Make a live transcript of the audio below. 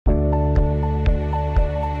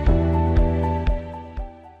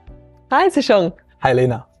Hi, Zishong. Hi,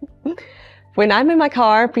 Lena. When I'm in my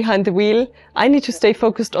car behind the wheel, I need to stay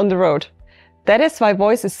focused on the road. That is why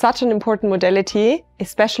voice is such an important modality,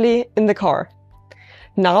 especially in the car.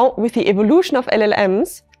 Now, with the evolution of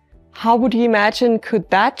LLMs, how would you imagine could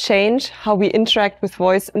that change how we interact with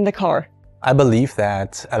voice in the car? I believe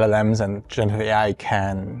that LLMs and generative AI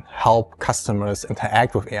can help customers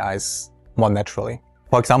interact with AIs more naturally.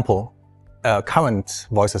 For example, current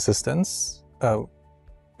voice assistants,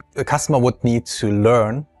 a customer would need to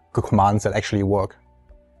learn the commands that actually work.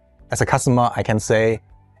 As a customer, I can say,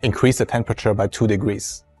 increase the temperature by 2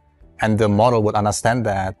 degrees. And the model would understand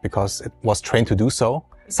that because it was trained to do so,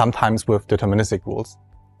 sometimes with deterministic rules.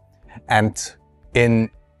 And in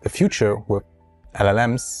the future, with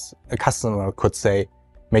LLMs, a customer could say,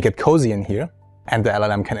 make it cozy in here. And the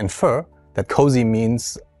LLM can infer that cozy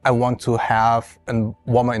means I want to have a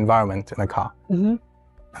warmer environment in a car. Mm-hmm.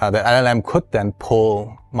 The LLM could then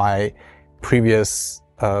pull my previous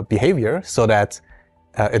behavior so that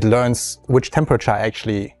it learns which temperature I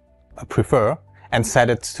actually prefer and set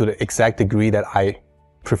it to the exact degree that I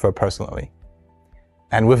prefer personally.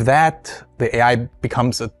 And with that, the AI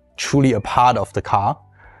becomes truly a part of the car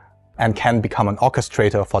and can become an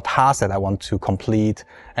orchestrator for tasks that I want to complete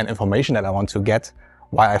and information that I want to get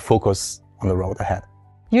while I focus on the road ahead.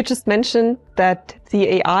 You just mentioned that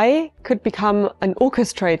the AI could become an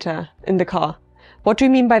orchestrator in the car. What do you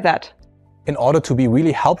mean by that? In order to be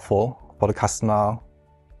really helpful for the customer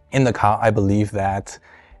in the car, I believe that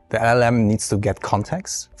the LLM needs to get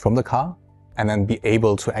context from the car and then be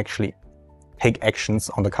able to actually take actions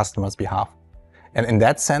on the customer's behalf. And in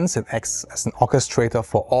that sense, it acts as an orchestrator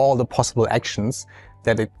for all the possible actions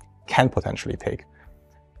that it can potentially take.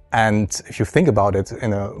 And if you think about it,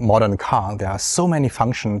 in a modern car, there are so many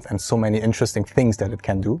functions and so many interesting things that it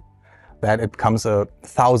can do that it becomes a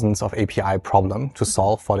thousands of API problem to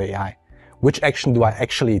solve for the AI. Which action do I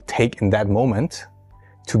actually take in that moment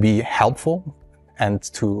to be helpful and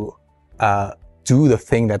to do the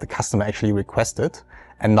thing that the customer actually requested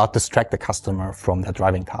and not distract the customer from their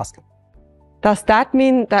driving task? Does that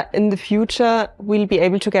mean that in the future we'll be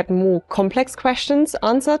able to get more complex questions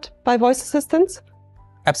answered by voice assistants?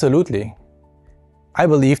 Absolutely. I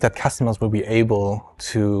believe that customers will be able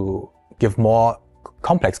to give more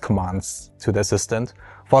complex commands to the assistant.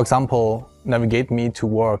 For example, navigate me to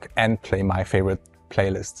work and play my favorite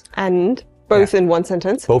playlist. And both in one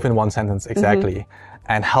sentence? Both in one sentence, exactly. Mm-hmm.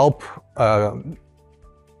 And help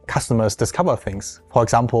customers discover things. For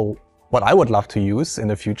example, what I would love to use in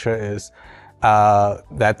the future is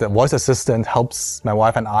that the voice assistant helps my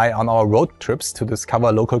wife and I on our road trips to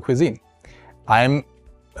discover local cuisine. I'm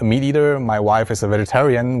a meat eater, my wife is a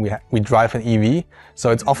vegetarian, we drive an EV,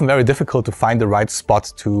 so it's often very difficult to find the right spot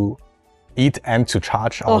to eat and to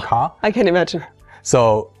charge our car. I can imagine.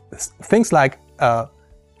 So things like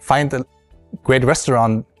find a great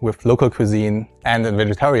restaurant with local cuisine and a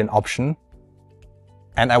vegetarian option,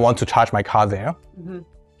 and I want to charge my car there. Mm-hmm.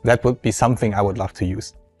 That would be something I would love to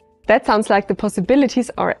use. That sounds like the possibilities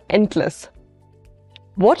are endless.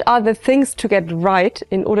 What are the things to get right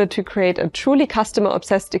in order to create a truly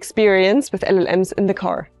customer-obsessed experience with LLMs in the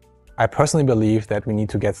car? I personally believe that we need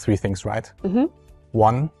to get 3 things right. Mm-hmm.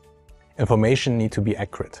 1, information need to be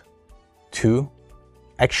accurate. 2,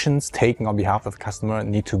 actions taken on behalf of the customer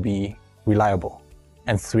need to be reliable.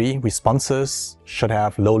 And 3, responses should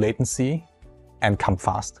have low latency and come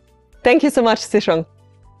fast. Thank you so much, Zishong.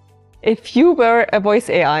 If you were a voice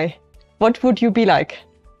AI, what would you be like?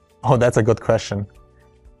 Oh, that's a good question.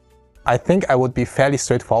 I think I would be fairly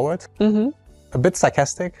straightforward, a bit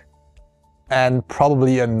sarcastic, and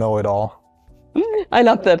probably a know-it-all. I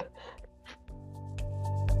love that.